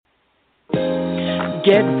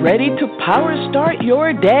Get ready to power start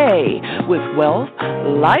your day with wealth,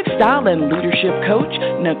 lifestyle, and leadership coach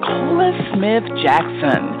Nicola Smith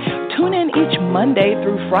Jackson. Tune in each Monday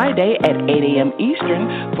through Friday at 8 a.m.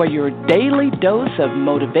 Eastern for your daily dose of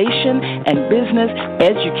motivation and business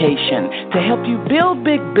education to help you build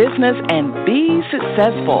big business and be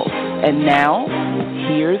successful. And now,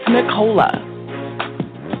 here's Nicola.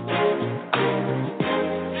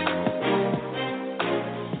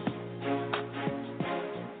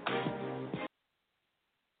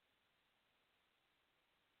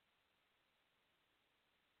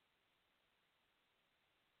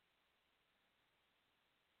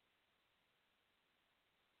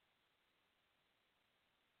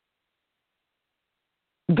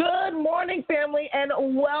 Good morning, family, and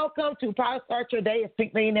welcome to Power Start Your Day. It's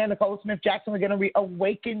Pink Millionaire Nicole Smith Jackson. We're going to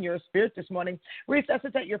reawaken your spirit this morning,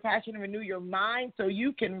 resuscitate your passion, and renew your mind so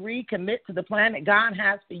you can recommit to the plan that God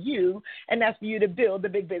has for you, and that's for you to build the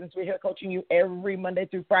big business. We're here coaching you every Monday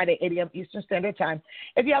through Friday, 8 a.m. Eastern Standard Time.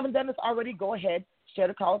 If you haven't done this already, go ahead, share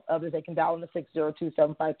the call with others. They can dial in the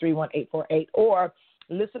 602-753-1848 or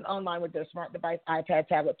listen online with their smart device, iPad,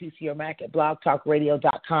 tablet, PC, or Mac at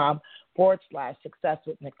blogtalkradio.com/success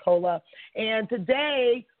with Nicola. And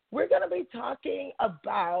today we're going to be talking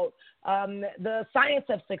about the science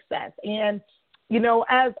of success. And, you know,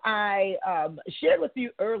 as I shared with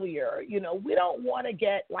you earlier, you know, we don't want to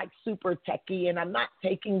get like super techie, and I'm not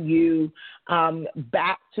taking you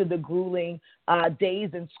back to the grueling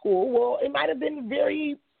days in school. Well, it might have been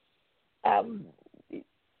very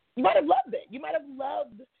you might have loved it. You might have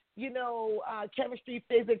loved, chemistry,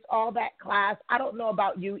 physics, all that class. I don't know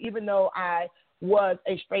about you. Even though I was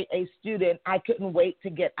a straight A student, I couldn't wait to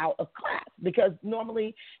get out of class because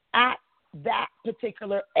normally at that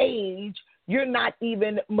particular age, you're not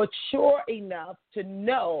even mature enough to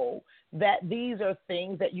know that these are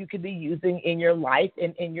things that you could be using in your life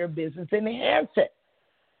and in your business and enhance it.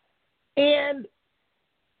 And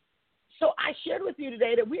so I shared with you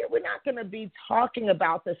today that we're not going to be talking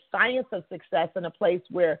about the science of success in a place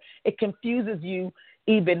where it confuses you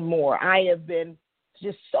even more. I have been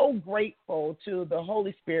just so grateful to the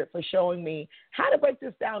Holy Spirit for showing me how to break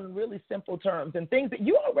this down in really simple terms and things that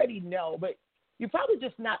you already know, but you're probably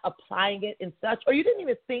just not applying it in such, or you didn't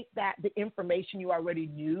even think that the information you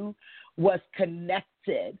already knew was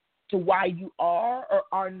connected to why you are or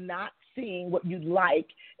are not seeing what you'd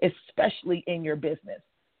like, especially in your business.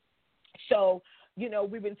 So,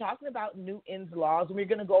 we've been talking about Newton's laws, and we're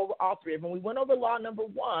going to go over all three of them. We went over law number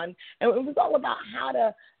one, and it was all about how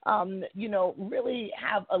to, really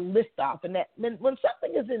have a lift-off. And that when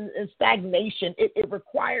something is in stagnation, it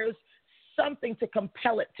requires something to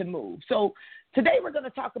compel it to move. So today we're going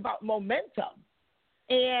to talk about momentum.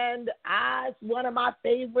 And it's one of my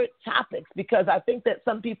favorite topics because I think that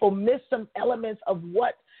some people miss some elements of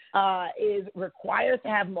what is required to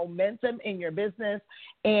have momentum in your business,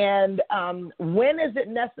 and when is it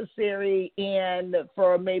necessary, and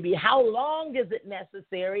for maybe how long is it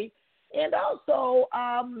necessary, and also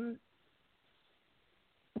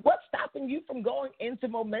what's stopping you from going into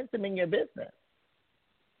momentum in your business.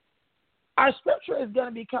 Our scripture is going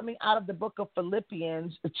to be coming out of the book of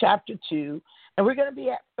Philippians, chapter 2, and we're going to be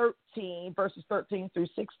at verses 13 through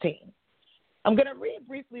 16. I'm going to read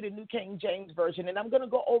briefly the New King James Version, and I'm going to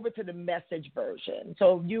go over to the Message version.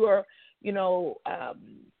 So if you are,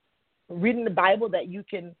 reading the Bible that you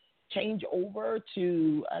can change over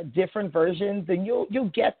to different versions, then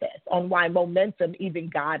you'll get this on why momentum, even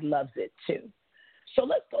God loves it too. So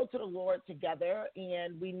let's go to the Lord together,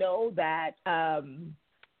 and we know that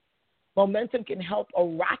momentum can help a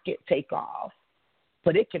rocket take off,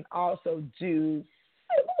 but it can also do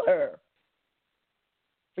similar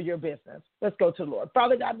for your business. Let's go to the Lord.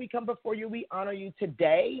 Father God, we come before you. We honor you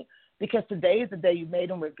today because today is the day you made,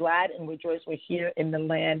 and we're glad and rejoice we're here in the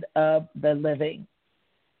land of the living.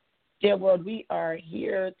 Dear Lord, we are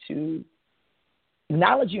here to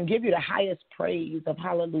acknowledge you and give you the highest praise of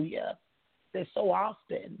hallelujah. There's so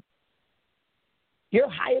often your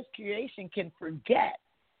highest creation can forget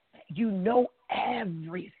that you know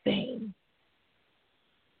everything.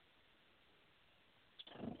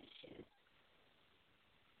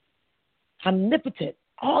 Omnipotent,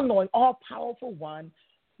 all-knowing, all-powerful one,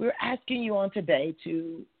 we're asking you on today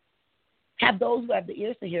to have those who have the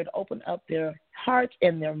ears to hear to open up their hearts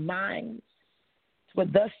and their minds to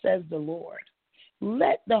what thus says the Lord.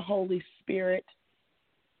 Let the Holy Spirit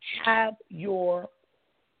have his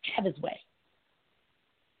way.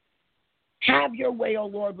 Have your way, O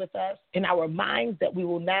Lord, with us in our minds, that we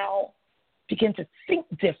will now begin to think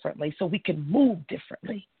differently so we can move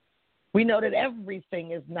differently. We know that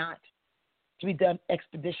everything is not to be done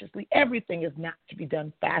expeditiously. Everything is not to be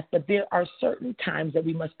done fast, but there are certain times that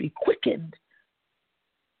we must be quickened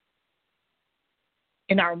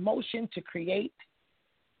in our motion to create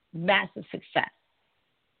massive success.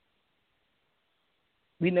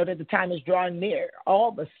 We know that the time is drawing near.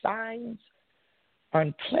 All the signs are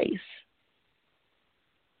in place.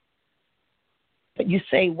 But you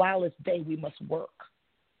say, while it's day, we must work.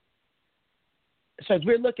 So as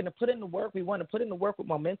we're looking to put in the work, we want to put in the work with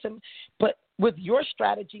momentum, but with your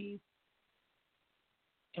strategies,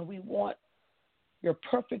 and we want your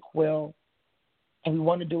perfect will, and we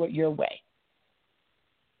want to do it your way.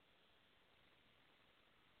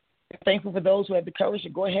 We're thankful for those who have the courage to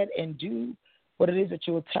go ahead and do what it is that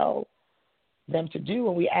you will tell them to do,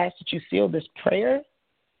 and we ask that you seal this prayer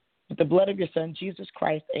with the blood of your Son, Jesus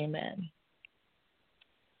Christ. Amen.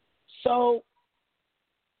 So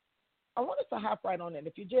I want us to hop right on in.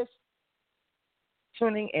 If you're just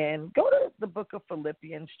tuning in, go to the book of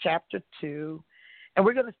Philippians, chapter 2, and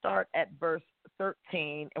we're going to start at verse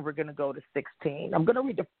 13, and we're going to go to 16. I'm going to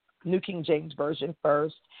read the New King James Version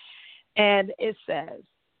first, and it says,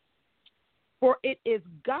 "For it is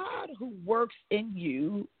God who works in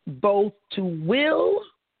you both to will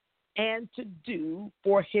and to do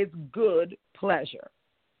for his good pleasure.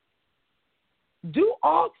 Do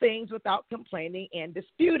all things without complaining and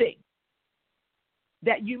disputing,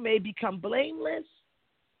 that you may become blameless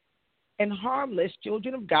and harmless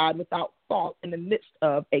children of God without fault in the midst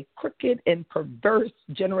of a crooked and perverse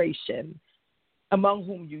generation, among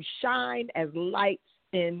whom you shine as lights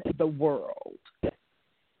in the world.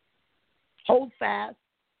 Hold fast.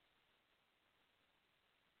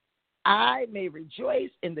 I may rejoice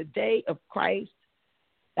in the day of Christ,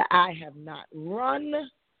 that I have not run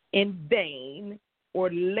in vain or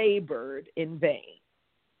labored in vain."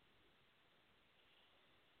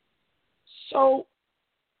 So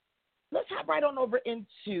let's hop right on over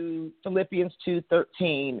into Philippians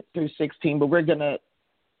 2:13 through 16, but we're gonna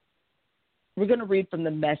read from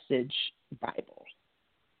the Message Bible.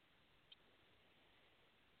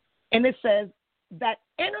 And it says that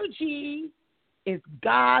energy is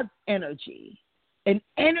God's energy, an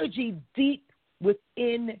energy deep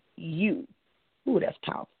within you. Ooh, that's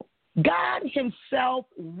powerful. God himself,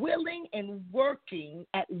 willing and working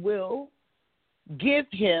at will, give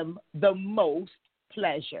him the most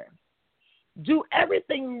pleasure. Do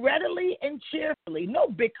everything readily and cheerfully. No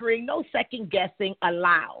bickering, no second guessing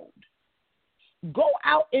allowed. Go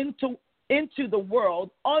out into the world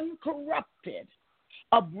uncorrupted,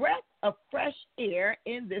 a breath of fresh air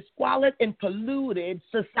in this squalid and polluted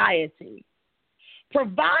society.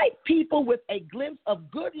 Provide people with a glimpse of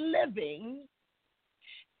good living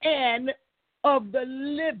and of the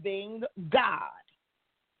living God.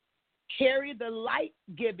 Carry the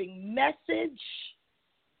light-giving message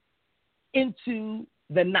into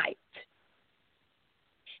the night.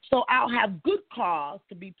 So I'll have good cause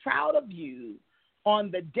to be proud of you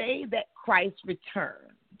on the day that Christ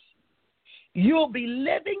returns. You'll be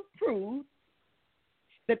living proof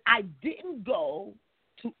that I didn't go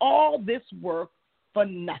to all this work for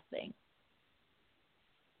nothing.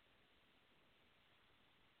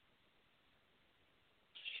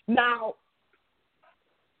 Now,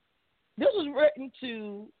 this was written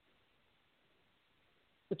to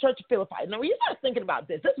the Church of Philippi. Now, when you start thinking about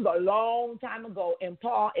this is a long time ago, and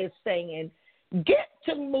Paul is saying, get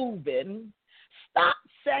to moving, stop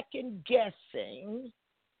second guessing,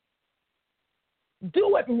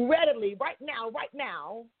 do it readily, right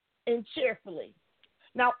now, and cheerfully.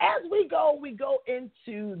 Now, as we go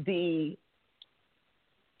into the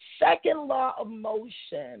second law of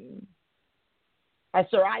motion by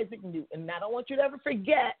Sir Isaac Newton. Now, I don't want you to ever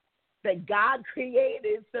forget that God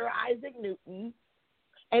created Sir Isaac Newton,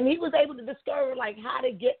 and he was able to discover, how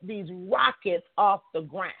to get these rockets off the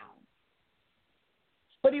ground.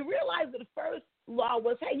 But he realized that the first law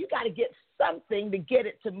was, hey, you got to get something to get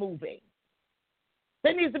it to moving.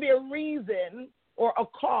 There needs to be a reason or a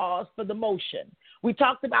cause for the motion. We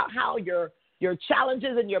talked about how your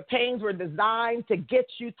challenges and your pains were designed to get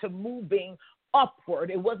you to moving upward.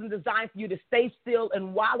 It wasn't designed for you to stay still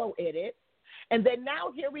and wallow in it. And then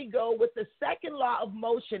now here we go with the second law of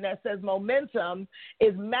motion that says momentum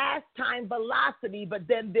is mass time velocity, but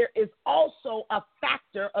then there is also a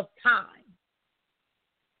factor of time.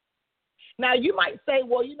 Now, you might say,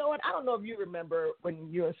 well, you know what? I don't know if you remember when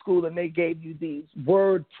you were in school and they gave you these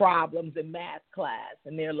word problems in math class.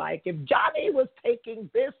 And they're like, if Johnny was taking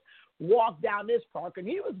this walk down this park and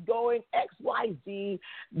he was going XYZ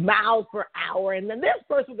miles per hour, and then this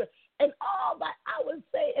person was, and all that, I would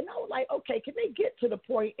say, and I was like, okay, can they get to the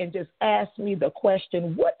point and just ask me the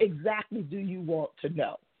question, what exactly do you want to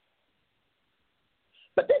know?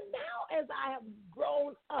 But then now as I have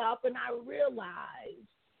grown up and I realize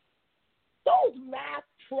those math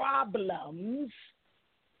problems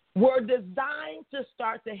were designed to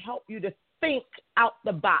start to help you to think out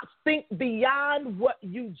the box, think beyond what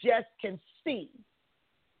you just can see.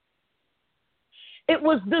 It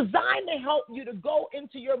was designed to help you to go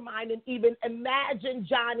into your mind and even imagine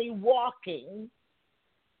Johnny walking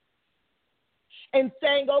and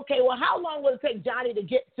saying, okay, well, how long will it take Johnny to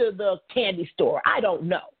get to the candy store? I don't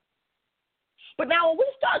know. But now when we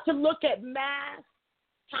start to look at mass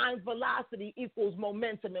times velocity equals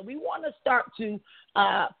momentum, and we want to start to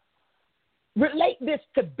relate this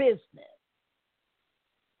to business.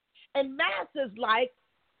 And mass is like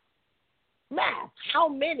math. How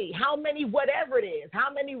many, whatever it is,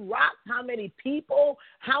 how many rocks, how many people,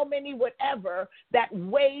 how many whatever that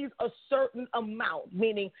weighs a certain amount,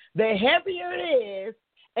 meaning the heavier it is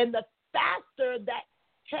and the faster that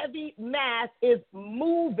heavy mass is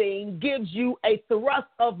moving gives you a thrust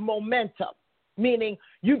of momentum, meaning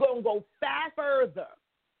you're going to go fast further.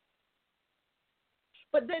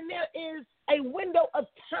 But then there is a window of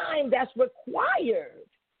time that's required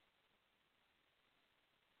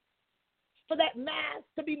for that mass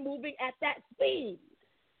to be moving at that speed.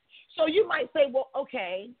 So you might say, well,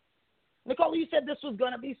 okay, Nicole, you said this was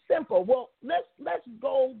going to be simple. Well, let's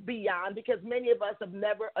go beyond, because many of us have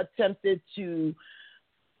never attempted to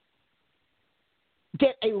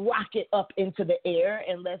get a rocket up into the air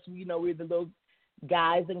unless, we're the little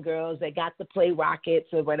guys and girls that got to play rockets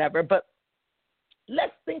or whatever. But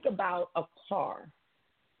let's think about a car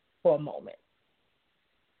for a moment.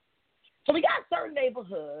 So we got certain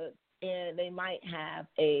neighborhoods, and they might have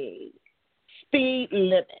a speed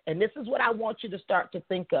limit. And this is what I want you to start to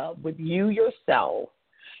think of with you yourself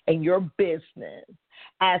and your business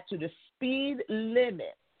as to the speed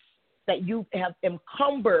limit that you have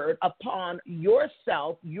encumbered upon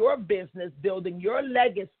yourself, your business, building your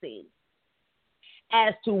legacy,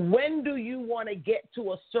 as to when do you want to get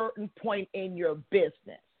to a certain point in your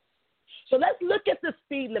business. So let's look at the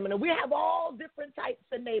speed limit. And we have all different types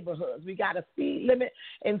of neighborhoods. We got a speed limit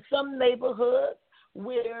in some neighborhoods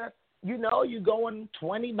where, you're going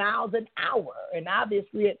 20 miles an hour. And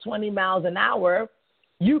obviously at 20 miles an hour,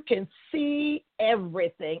 you can see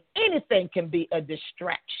everything. Anything can be a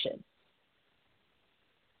distraction.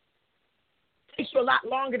 It takes you a lot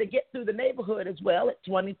longer to get through the neighborhood as well at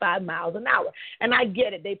 25 miles an hour. And I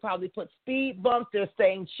get it. They probably put speed bumps. They're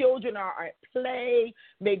saying children are at play.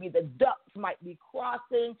 Maybe the ducks might be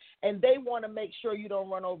crossing, and they want to make sure you don't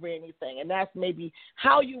run over anything. And that's maybe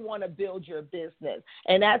how you want to build your business.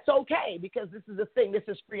 And that's okay, because this is the thing. This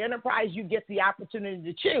is free enterprise. You get the opportunity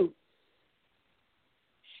to choose.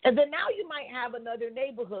 And then now you might have another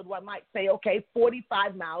neighborhood where I might say, okay,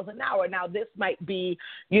 45 miles an hour. Now this might be,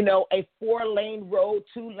 a 4-lane road,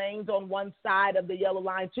 2 lanes on one side of the yellow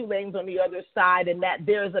line, 2 lanes on the other side, and that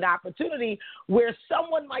there's an opportunity where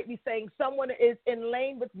someone might be saying someone is in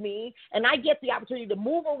lane with me, and I get the opportunity to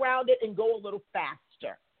move around it and go a little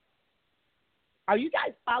faster. Are you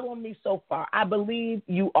guys following me so far? I believe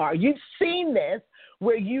you are. You've seen this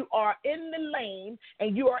where you are in the lane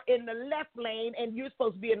and you are in the left lane and you're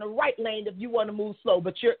supposed to be in the right lane if you want to move slow,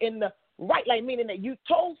 but you're in the right lane, meaning that you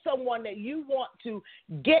told someone that you want to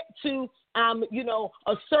get to,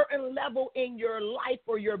 a certain level in your life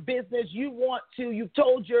or your business. You've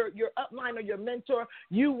told your upline or your mentor,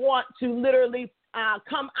 you want to literally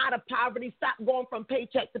come out of poverty, stop going from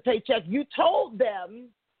paycheck to paycheck. You told them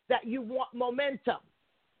that you want momentum.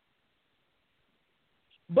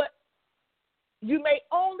 But you may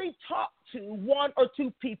only talk to 1 or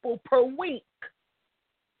 2 people per week.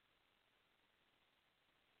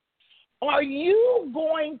 Are you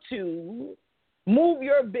going to move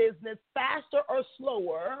your business faster or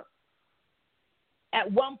slower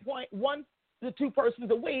at 1 to 2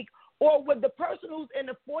 persons a week? Or would the person who's in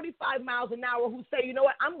the 45 miles an hour who say, you know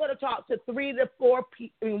what, I'm going to talk to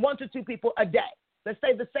 1 to 2 people a day. Let's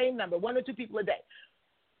say the same number, 1 or 2 people a day.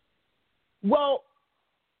 Well,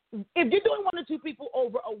 if you're doing 1 or 2 people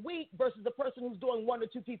over a week versus the person who's doing 1 or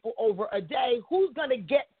 2 people over a day, who's going to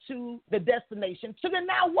get to the destination? So then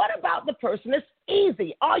now what about the person? It's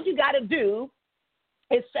easy. All you got to do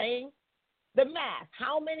is saying the math.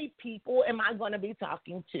 How many people am I going to be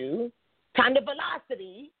talking to? Time to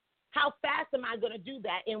velocity. How fast am I going to do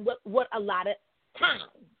that in what allotted time?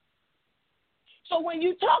 So when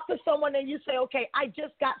you talk to someone and you say, okay, I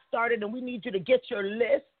just got started and we need you to get your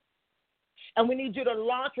list and we need you to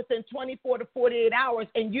launch within 24 to 48 hours,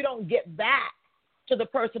 and you don't get back to the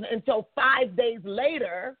person until 5 days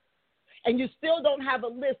later, and you still don't have a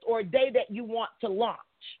list or a day that you want to launch.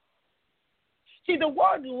 See, the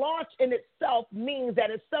word launch in itself means that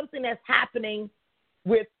it's something that's happening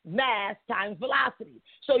with mass times velocity.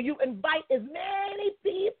 So you invite as many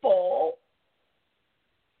people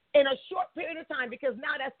in a short period of time, because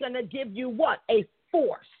now that's going to give you what? A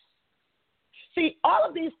force. See, all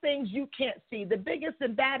of these things you can't see. The biggest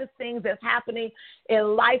and baddest things that's happening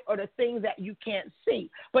in life are the things that you can't see.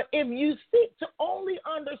 But if you seek to only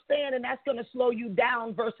understand, and that's going to slow you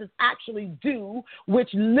down versus actually do, which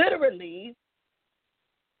literally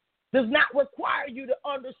does not require you to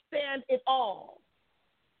understand it all.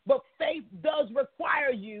 But faith does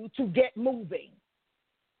require you to get moving.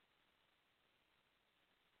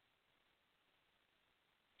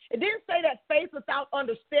 It didn't say that faith without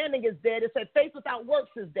understanding is dead. It said faith without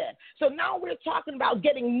works is dead. So now we're talking about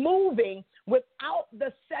getting moving without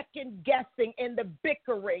the second guessing and the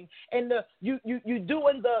bickering and you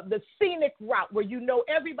doing the scenic route where you know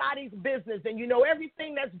everybody's business and you know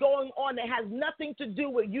everything that's going on that has nothing to do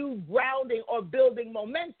with you grounding or building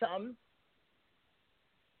momentum.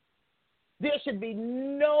 There should be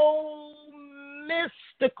no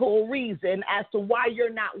mystical reason as to why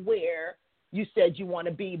you're not where you said you want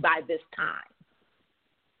to be by this time.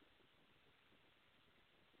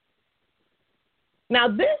 Now,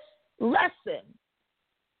 this lesson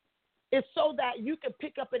is so that you can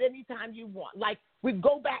pick up at any time you want. Like, we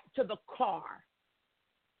go back to the car.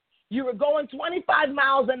 You were going 25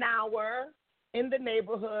 miles an hour in the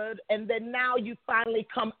neighborhood, and then now you finally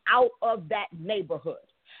come out of that neighborhood.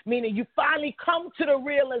 Meaning you finally come to the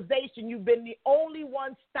realization you've been the only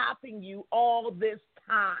one stopping you all this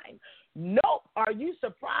time. Nope. Are you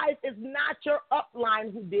surprised? It's not your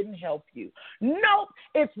upline who didn't help you. Nope.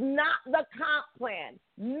 It's not the comp plan.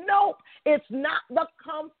 Nope. It's not the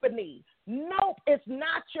company. Nope. It's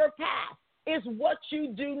not your past. It's what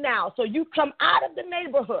you do now. So you come out of the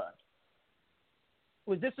neighborhood,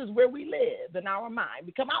 well, this is where we live in our mind.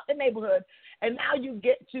 We come out the neighborhood, and now you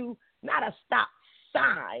get to not a stop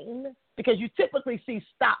sign, because you typically see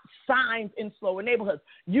stop signs in slower neighborhoods.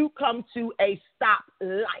 You come to a stop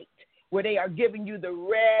light where they are giving you the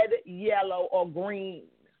red, yellow, or green.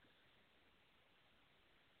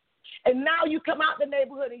 And now you come out the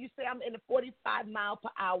neighborhood and you say, I'm in a 45 mile per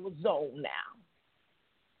hour zone now.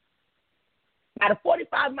 Now, the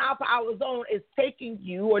 45 mile per hour zone is taking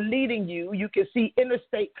you or leading you. You can see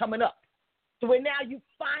interstate coming up. So where now you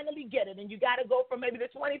finally get it, and you got to go from maybe the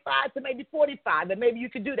 25 to maybe 45, and maybe you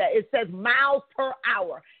could do that. It says miles per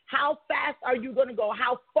hour. How fast are you going to go?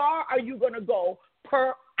 How far are you going to go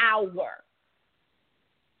per hour?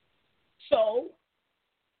 So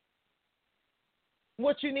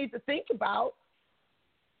what you need to think about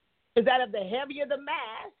is that if the heavier the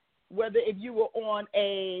mass, whether if you were on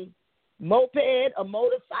a moped, a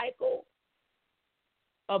motorcycle,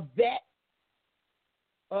 a vet,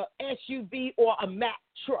 a SUV, or a Mack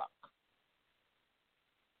truck.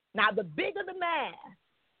 Now, the bigger the mass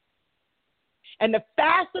and the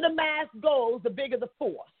faster the mass goes, the bigger the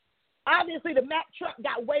force. Obviously, the Mack truck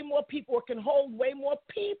got way more people or can hold way more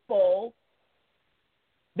people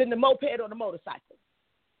than the moped or the motorcycle.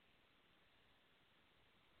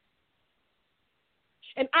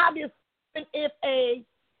 And obviously, if a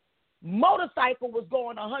motorcycle was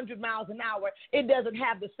going 100 miles an hour, it doesn't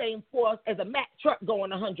have the same force as a Mack truck going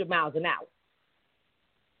 100 miles an hour.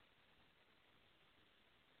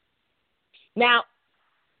 Now,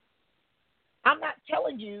 I'm not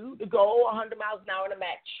telling you to go 100 miles an hour in a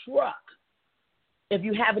Mack truck if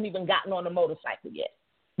you haven't even gotten on a motorcycle yet.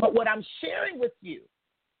 But what I'm sharing with you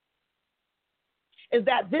is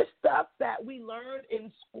that this stuff that we learned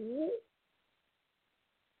in school,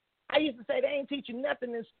 I used to say they ain't teaching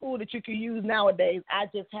nothing in school that you can use nowadays. I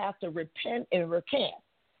just have to repent and recant.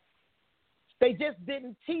 They just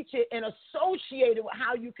didn't teach it and associate it with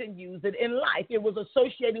how you can use it in life. It was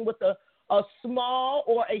associating with a small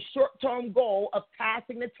or a short-term goal of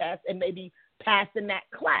passing the test and maybe passing that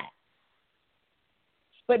class.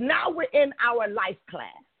 But now we're in our life class.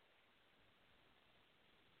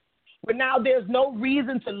 But now there's no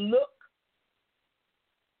reason to look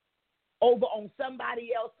over on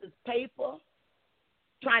somebody else's paper,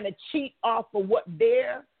 trying to cheat off of what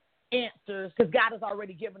their answers, because God has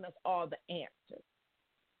already given us all the answers.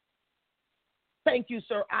 Thank you,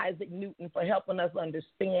 Sir Isaac Newton, for helping us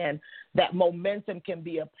understand that momentum can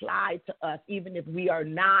be applied to us even if we are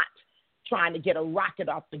not trying to get a rocket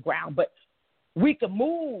off the ground, but we can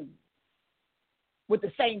move with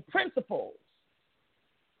the same principles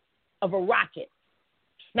of a rocket.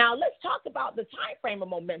 Now, let's talk about the time frame of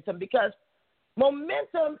momentum, because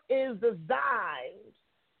momentum is designed.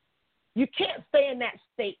 You can't stay in that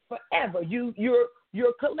state forever.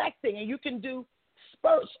 You're collecting, and you can do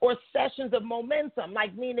spurts or sessions of momentum,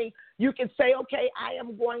 like meaning you can say, okay, I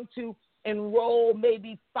am going to enroll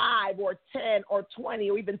maybe 5 or 10 or 20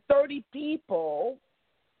 or even 30 people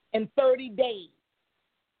in 30 days.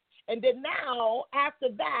 And then now, after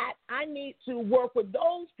that, I need to work with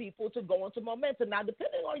those people to go into momentum. Now,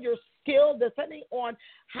 depending on your skill, depending on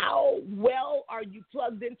how well are you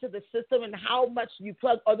plugged into the system and how much you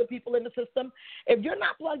plug other people in the system, if you're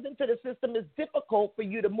not plugged into the system, it's difficult for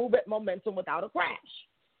you to move at momentum without a crash.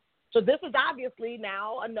 So this is obviously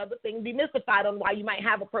now another thing demystified on why you might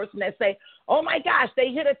have a person that say, oh, my gosh,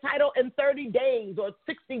 they hit a title in 30 days or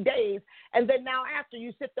 60 days, and then now after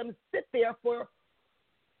you sit there for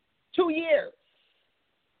 2 years.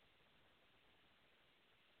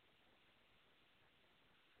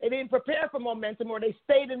 They didn't prepare for momentum, or they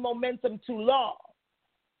stayed in momentum too long.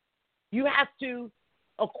 You have to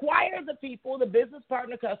acquire the people, the business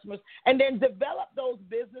partner customers, and then develop those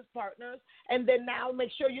business partners, and then now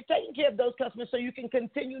make sure you're taking care of those customers so you can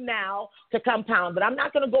continue now to compound. But I'm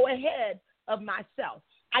not going to go ahead of myself.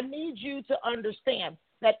 I need you to understand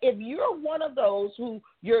that if you're one of those who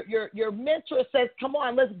your mentor says, come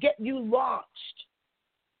on, let's get you launched,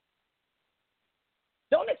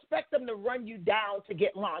 don't expect them to run you down to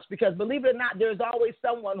get launched, because believe it or not, there's always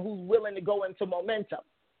someone who's willing to go into momentum.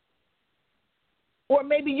 Or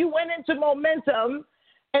maybe you went into momentum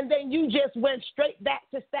and then you just went straight back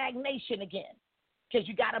to stagnation again because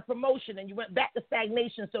you got a promotion and you went back to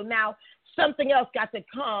stagnation. So now something else got to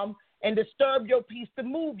come and disturb your peace to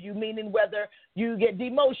move you, meaning whether you get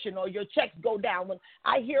demotion or your checks go down. When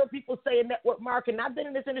I hear people say in network marketing, I've been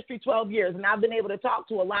in this industry 12 years, and I've been able to talk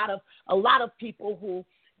to a lot of people who,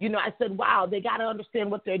 you know, I said, wow, they got to understand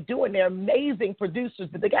what they're doing. They're amazing producers,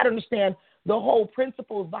 but they got to understand the whole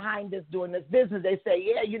principles behind this, doing this business. They say,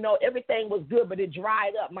 yeah, you know, everything was good, but it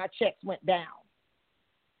dried up. My checks went down.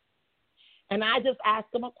 And I just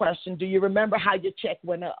asked them a question. Do you remember how your check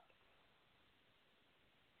went up?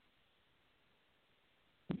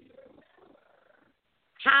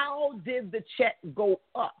 How did the check go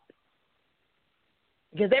up?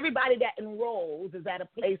 Because everybody that enrolls is at a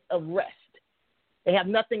place of rest. They have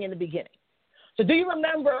nothing in the beginning. So do you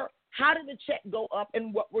remember, how did the check go up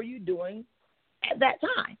and what were you doing at that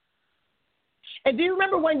time? And do you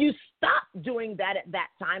remember when you stopped doing that at that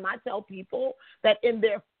time? I tell people that in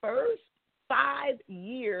their first 5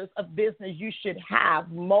 years of business, you should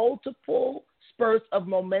have multiple spurts of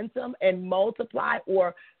momentum and multiply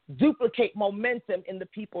or duplicate momentum in the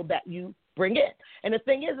people that you bring in. And the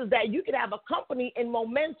thing is that you could have a company in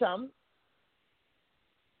momentum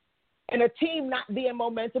and a team not be in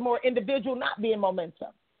momentum, or individual not be in momentum.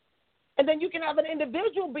 And then you can have an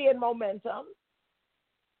individual be in momentum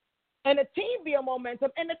and a team be in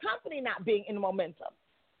momentum and the company not being in momentum.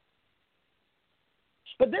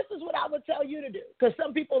 But this is what I would tell you to do, because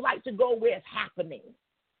some people like to go where it's happening.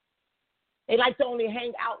 They like to only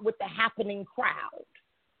hang out with the happening crowd.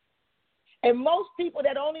 And most people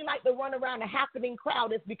that only like to run around a happening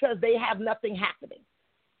crowd is because they have nothing happening.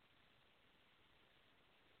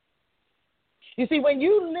 You see, when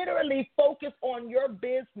you literally focus on your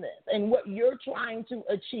business and what you're trying to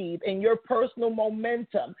achieve and your personal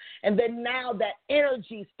momentum, and then now that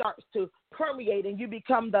energy starts to permeate and you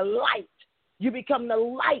become the light. You become the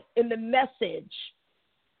light in the message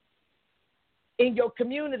in your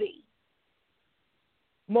community.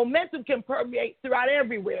 Momentum can permeate throughout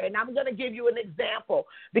everywhere. And I'm going to give you an example,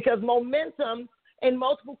 because momentum in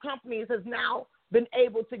multiple companies has now been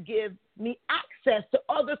able to give me access to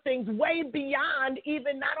other things way beyond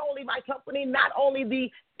even not only my company, not only the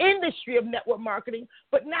industry of network marketing,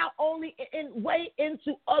 but now only way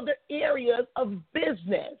into other areas of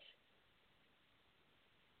business.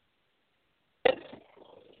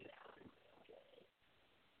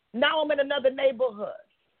 Now I'm in another neighborhood.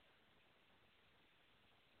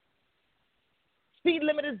 Speed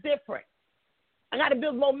limit is different. I got to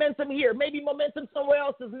build momentum here. Maybe momentum somewhere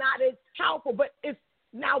else is not as powerful, but it's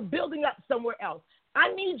now building up somewhere else.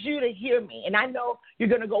 I need you to hear me, and I know you're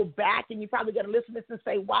going to go back and you're probably going to listen to this and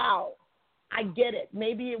say, wow, I get it.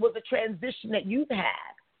 Maybe it was a transition that you've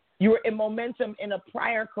had. You were in momentum in a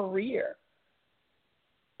prior career,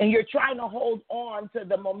 and you're trying to hold on to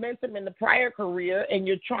the momentum in the prior career, and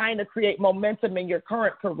you're trying to create momentum in your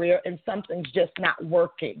current career, and something's just not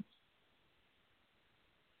working.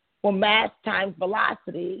 Well, mass times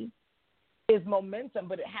velocity is momentum,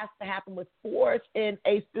 but it has to happen with force in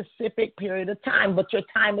a specific period of time, but your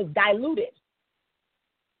time is diluted.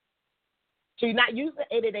 So you're not using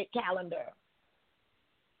the 888 calendar.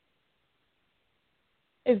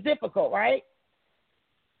 It's difficult, right?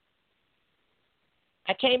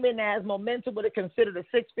 I came in as momentum would have considered a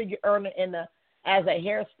six-figure earner in the as a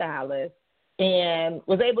hairstylist and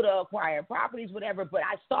was able to acquire properties, whatever, but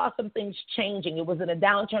I saw some things changing. It was in a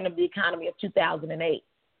downturn of the economy of 2008.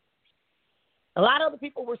 A lot of other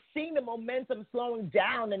people were seeing the momentum slowing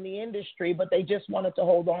down in the industry, but they just wanted to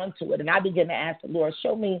hold on to it. And I began to ask the Lord,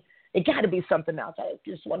 show me, it got to be something else. I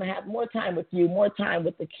just want to have more time with you, more time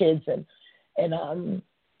with the kids. And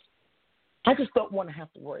I just don't want to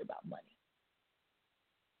have to worry about money.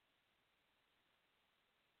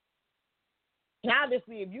 And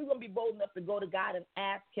obviously, if you're going to be bold enough to go to God and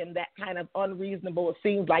ask him that kind of unreasonable, it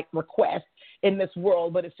seems like, request in this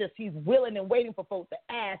world, but it's just he's willing and waiting for folks to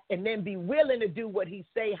ask and then be willing to do what he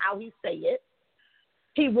say, how he say it.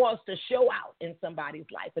 He wants to show out in somebody's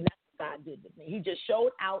life, and that's what God did with me. He just showed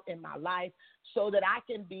out in my life so that I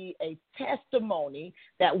can be a testimony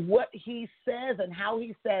that what he says and how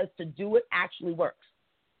he says to do it actually works.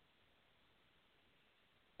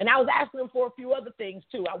 And I was asking him for a few other things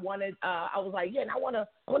too. I was like, yeah, and I want to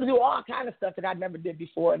do all kind of stuff that I never did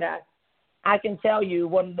before. And I can tell you,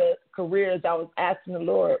 one of the careers I was asking the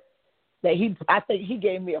Lord that I think he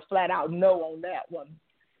gave me a flat out no on that one.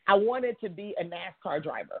 I wanted to be a NASCAR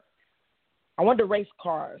driver. I wanted to race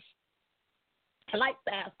cars. I like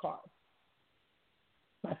fast cars.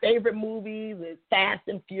 My favorite movies is Fast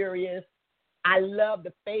and Furious. I love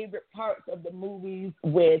the favorite parts of the movies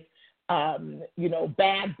with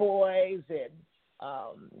Bad Boys and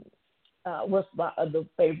what's my other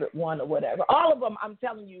favorite one or whatever. All of them, I'm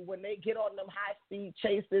telling you, when they get on them high-speed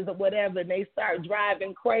chases or whatever and they start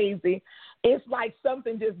driving crazy, it's like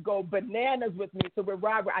something just go bananas with me. So with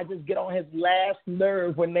Robert, I just get on his last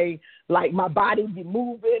nerve when they, like, my body be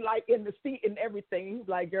moving, like, in the seat and everything. He's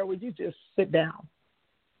like, girl, would you just sit down?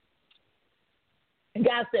 And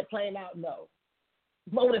God said, plain out, no.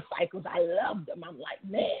 Motorcycles, I love them. I'm like,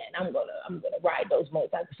 man, I'm gonna ride those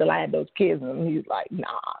motorcycles till I had those kids. And he's like, nah.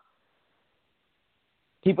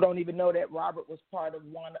 People don't even know that Robert was part of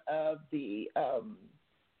one of the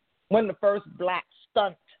first black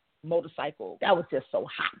stunt motorcycles. That was just so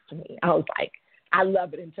hot to me. I was like, I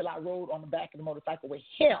love it until I rode on the back of the motorcycle with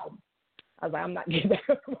him. I was like, I'm not getting back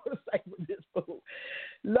on the motorcycle with this fool.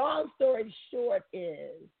 Long story short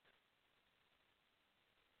is,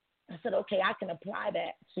 I said, okay, I can apply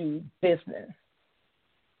that to business.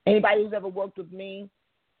 Anybody who's ever worked with me,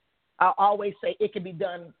 I'll always say it can be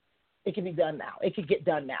done. It can be done now. It can get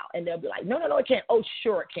done now. And they'll be like, no, it can't. Oh,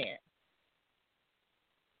 sure it can.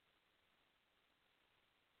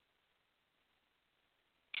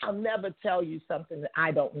 I'll never tell you something that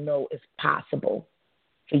I don't know is possible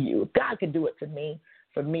for you. If God can do it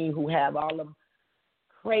for me who have all them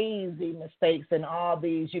crazy mistakes and all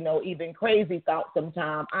these, even crazy thoughts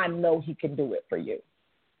sometimes, I know he can do it for you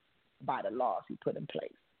by the laws he put in place.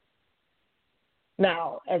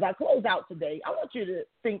 Now, as I close out today, I want you to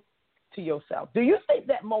think to yourself, do you think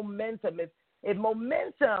that momentum, if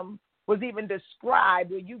momentum was even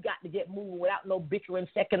described where you got to get moving without no bickering,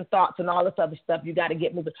 second thoughts and all this other stuff, you got to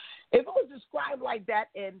get moving. If it was described like that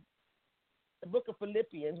in the book of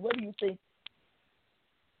Philippians, what do you think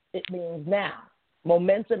it means now?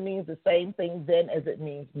 Momentum means the same thing then as it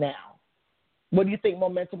means now. What do you think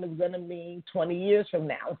momentum is going to mean 20 years from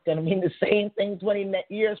now? It's going to mean the same thing 20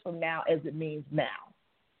 years from now as it means now.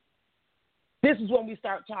 This is when we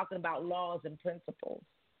start talking about laws and principles.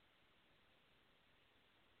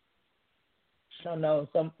 I don't know,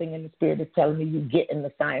 something in the spirit is telling me you get in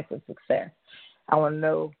the science of success. I want to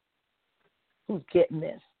know who's getting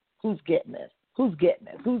this. Who's getting this? Who's getting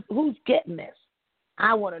this? Who's getting this?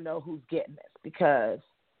 I want to know who's getting this, because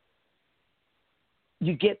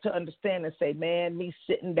you get to understand and say, man, me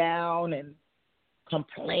sitting down and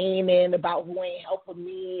complaining about who ain't helping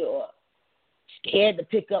me or scared to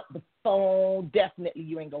pick up the phone, definitely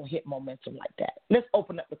you ain't going to hit momentum like that. Let's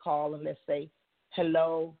open up the call and let's say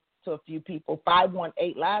hello to a few people.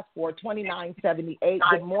 518 last 4 2978.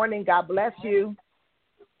 Good morning. God bless you.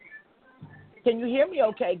 Can you hear me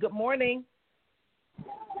okay? Good morning.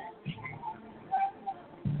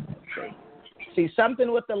 See,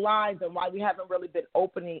 something with the lines and why we haven't really been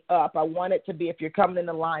opening up. I want it to be, if you're coming in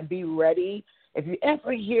the line, be ready. If you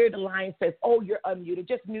ever hear the line says, oh, you're unmuted,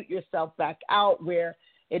 just mute yourself back out where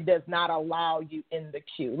it does not allow you in the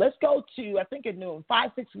queue. Let's go to, I think at noon,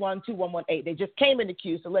 561-2118. They just came in the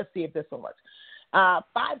queue, so let's see if this one works.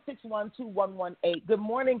 561-2118. Good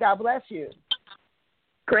morning. God bless you.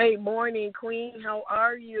 Great morning, Queen. How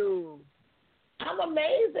are you? I'm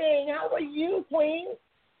amazing. How are you, Queen?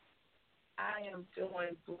 I am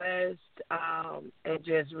doing blessed and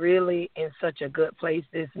just really in such a good place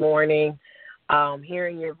this morning.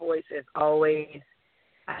 Hearing your voice as always.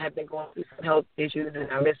 I have been going through some health issues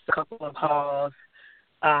and I missed a couple of calls.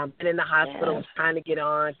 Been in the hospital, was trying to get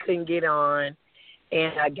on, couldn't get on,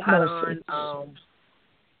 and I got on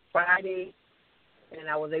Friday, and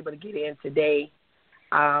I was able to get in today.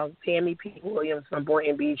 Tammy P. Williams from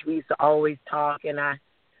Boynton Beach, we used to always talk, and I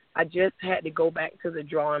just had to go back to the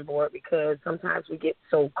drawing board because sometimes we get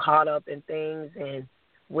so caught up in things and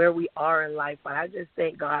where we are in life. But I just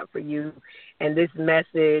thank God for you and this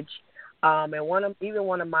message. And one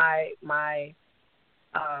of my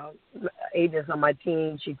agents on my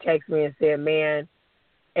team, she texted me and said, "Man,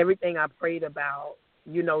 everything I prayed about,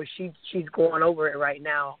 she's going over it right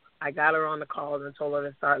now." I got her on the calls and told her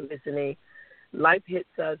to start listening. Life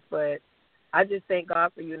hits us, but I just thank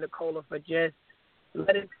God for you, Nicola, for just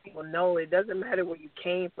letting people know it doesn't matter where you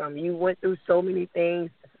came from. You went through so many things.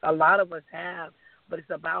 A lot of us have, but it's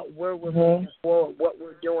about where we're moving forward, what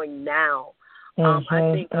we're doing now. I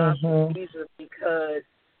thank God for Jesus because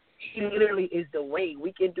He literally is the way.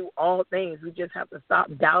 We can do all things. We just have to stop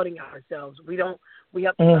doubting ourselves. We have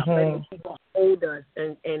to stop letting people hold us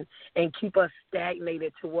and keep us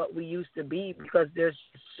stagnated to what we used to be because there's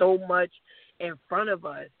so much in front of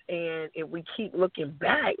us. And if we keep looking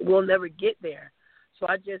back, we'll never get there. So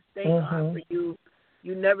I just thank God for you.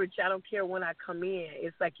 You never, I don't care when I come in.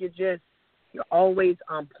 It's like you're always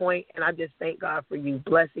on point, and I just thank God for you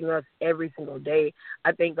blessing us every single day.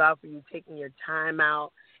 I thank God for you taking your time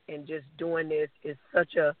out and just doing this. Is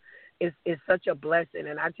such a blessing,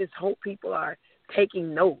 and I just hope people are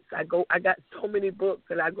taking notes. I got so many books,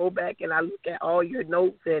 and I go back and I look at all your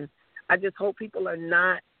notes, and I just hope people are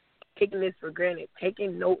not taking this for granted,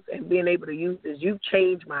 taking notes and being able to use this. You've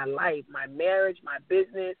changed my life, my marriage, my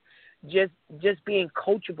business, just being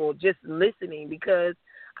coachable, just listening, because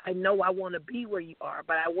I know I want to be where you are,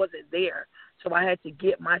 but I wasn't there. So I had to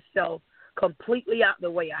get myself completely out the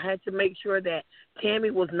way. I had to make sure that Tammy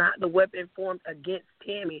was not the weapon formed against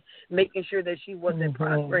Tammy, making sure that she wasn't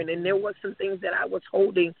prospering. And there was some things that I was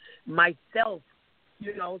holding myself,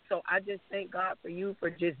 so I just thank God for you for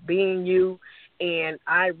just being you. And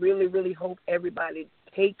I really, really hope everybody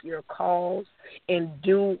take your calls and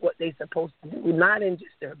do what they're supposed to do, not in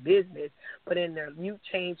just their business, but in you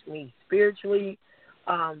changed me spiritually,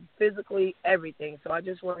 physically, everything. So I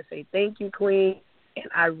just want to say thank you, Queen, and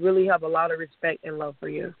I really have a lot of respect and love for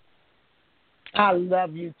you. I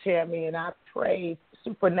love you, Tammy, and I pray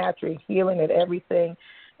supernatural healing and everything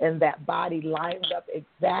in that body lines up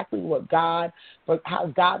exactly how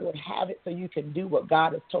God would have it so you can do what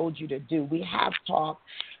God has told you to do. We have talked,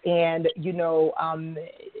 and,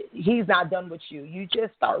 He's not done with you. You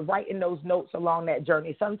just start writing those notes along that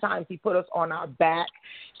journey. Sometimes He put us on our back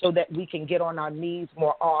so that we can get on our knees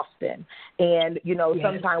more often. And,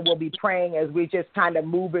 sometimes we'll be praying as we're just kind of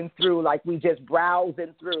moving through, like we just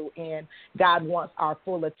browsing through, and God wants our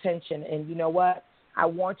full attention. And you know what? I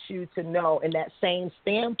want you to know in that same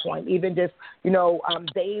standpoint, even just,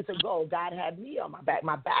 days ago, God had me on my back.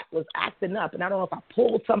 My back was acting up, and I don't know if I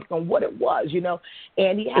pulled something, what it was,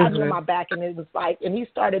 and He had me on my back, and it was like, and He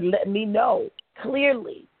started letting me know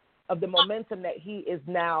clearly of the momentum that He is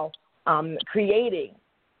now creating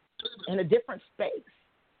in a different space.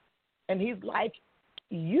 And He's like,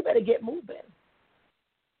 you better get moving.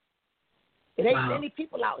 It ain't many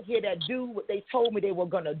people out here that do what they told me they were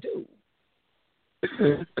going to do.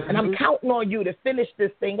 And I'm counting on you to finish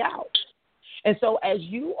this thing out. And so as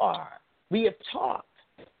we have talked,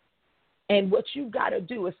 and what you got to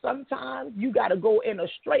do is sometimes you got to go in a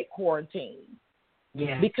straight quarantine.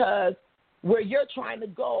 Yeah. Because where you're trying to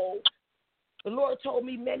go, the Lord told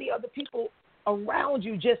me many other people around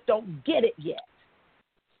you just don't get it yet.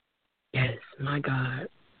 Yes, my God.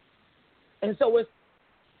 And so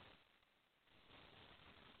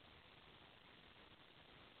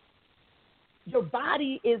your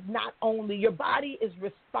body is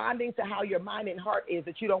responding to how your mind and heart is,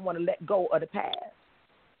 that you don't want to let go of the past.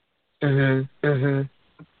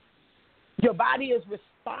 Your body is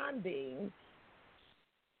responding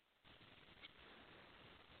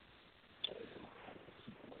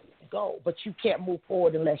but you can't move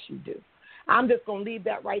forward unless you do. I'm just going to leave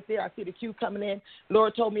that right there. I see the cue coming in.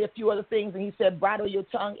 Lord told me a few other things, and He said, bridle your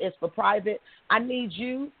tongue. It's for private. I need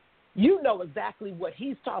you. You know exactly what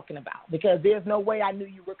He's talking about, because there's no way I knew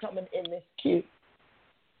you were coming in this queue.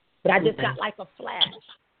 But I just got like a flash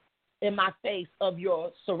in my face of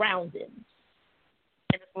your surroundings.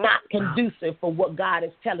 And it's not conducive for what God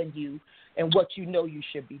is telling you and what you know you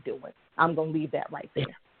should be doing. I'm going to leave that right there.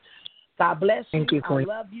 God bless you. Thank you, I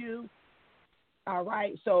love you. All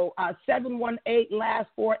right. So 718, last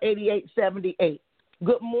 48878.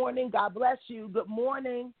 Good morning. God bless you. Good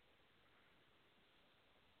morning.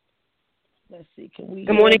 Let's see. Can we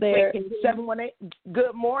Good morning. there? 718.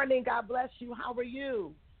 Good morning. God bless you. How are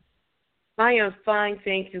you? I am fine,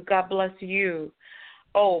 thank you. God bless you.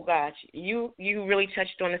 Oh, gosh, you really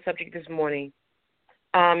touched on the subject this morning.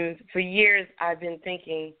 For years, I've been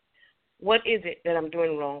thinking, what is it that I'm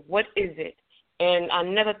doing wrong? What is it? And I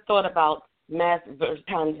never thought about mass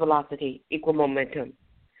times velocity equal momentum.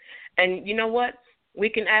 And you know what? We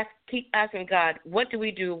can keep asking God, what do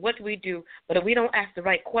we do? What do we do? But if we don't ask the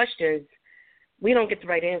right questions, we don't get the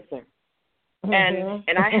right answer. Mm-hmm.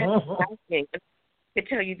 And I had to asking to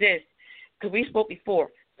tell you this, because we spoke before.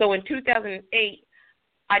 So in 2008,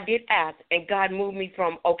 I did ask, and God moved me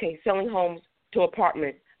from, selling homes to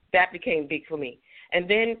apartments. That became big for me. And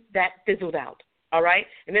then that fizzled out, all right?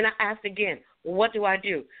 And then I asked again, well, what do I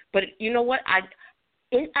do? But you know what?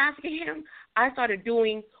 In asking him, I started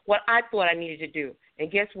doing what I thought I needed to do. And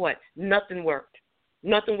guess what? Nothing worked.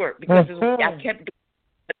 Nothing worked because I kept doing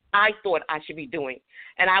what I thought I should be doing.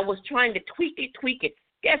 And I was trying to tweak it.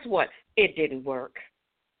 Guess what? It didn't work.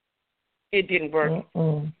 It didn't work. Fell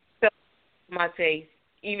on my face,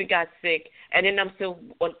 even got sick, and then I'm still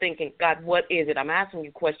thinking, God, what is it? I'm asking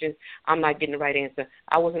you questions. I'm not getting the right answer.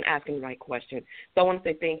 I wasn't asking the right question. So I want to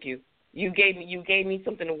say thank you. You gave me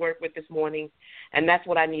something to work with this morning, and that's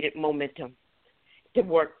what I needed, momentum, to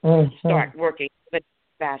work, start working in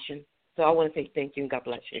fashion. So I want to say thank you, and God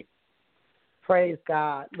bless you. Praise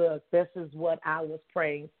God. Look, this is what I was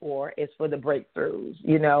praying for, is for the breakthroughs.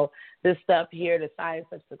 You know, this stuff here, the Science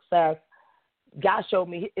of Success, God showed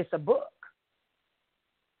me it's a book.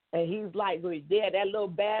 And he's like, that little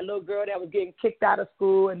bad little girl that was getting kicked out of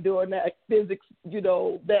school and doing that physics,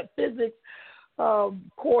 that physics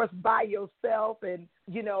course by yourself, and,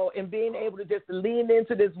 and being able to just lean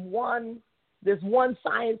into this one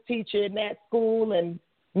science teacher in that school. And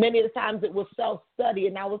many of the times it was self-study.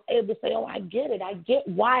 And I was able to say, I get it. I get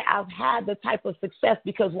why I've had the type of success,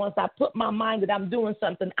 because once I put my mind that I'm doing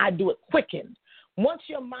something, I do it quickened. Once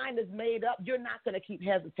your mind is made up, you're not going to keep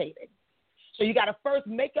hesitating. So you got to first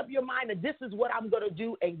make up your mind that this is what I'm going to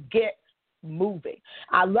do and get moving.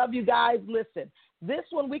 I love you guys. Listen, this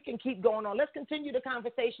one we can keep going on. Let's continue the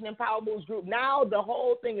conversation in Power Moves Group. Now the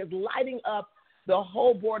whole thing is lighting up. The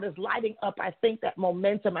whole board is lighting up. I think that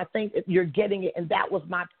momentum, I think you're getting it. And that was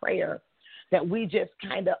my prayer, that we just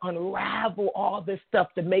kind of unravel all this stuff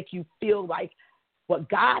to make you feel like what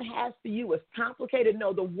God has for you is complicated.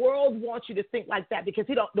 No, the world wants you to think like that, because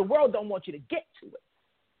the world don't want you to get to it.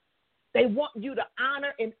 They want you to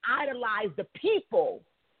honor and idolize the people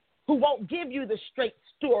who won't give you the straight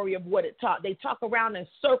story of what it taught. They talk around in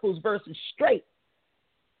circles versus straight.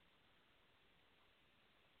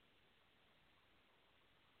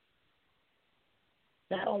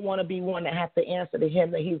 I don't want to be one that has to answer to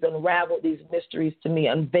him that he's unraveled these mysteries to me,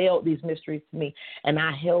 unveiled these mysteries to me, and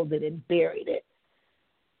I held it and buried it.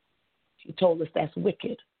 He told us that's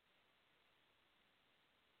wicked.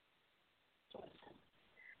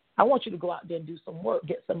 I want you to go out there and do some work,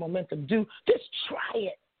 get some momentum. Just try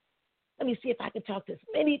it. Let me see if I can talk to as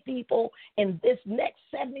many people in this next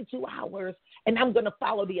 72 hours, and I'm going to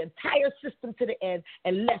follow the entire system to the end,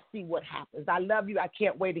 and let's see what happens. I love you. I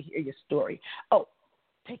can't wait to hear your story. Oh,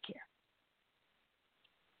 take care.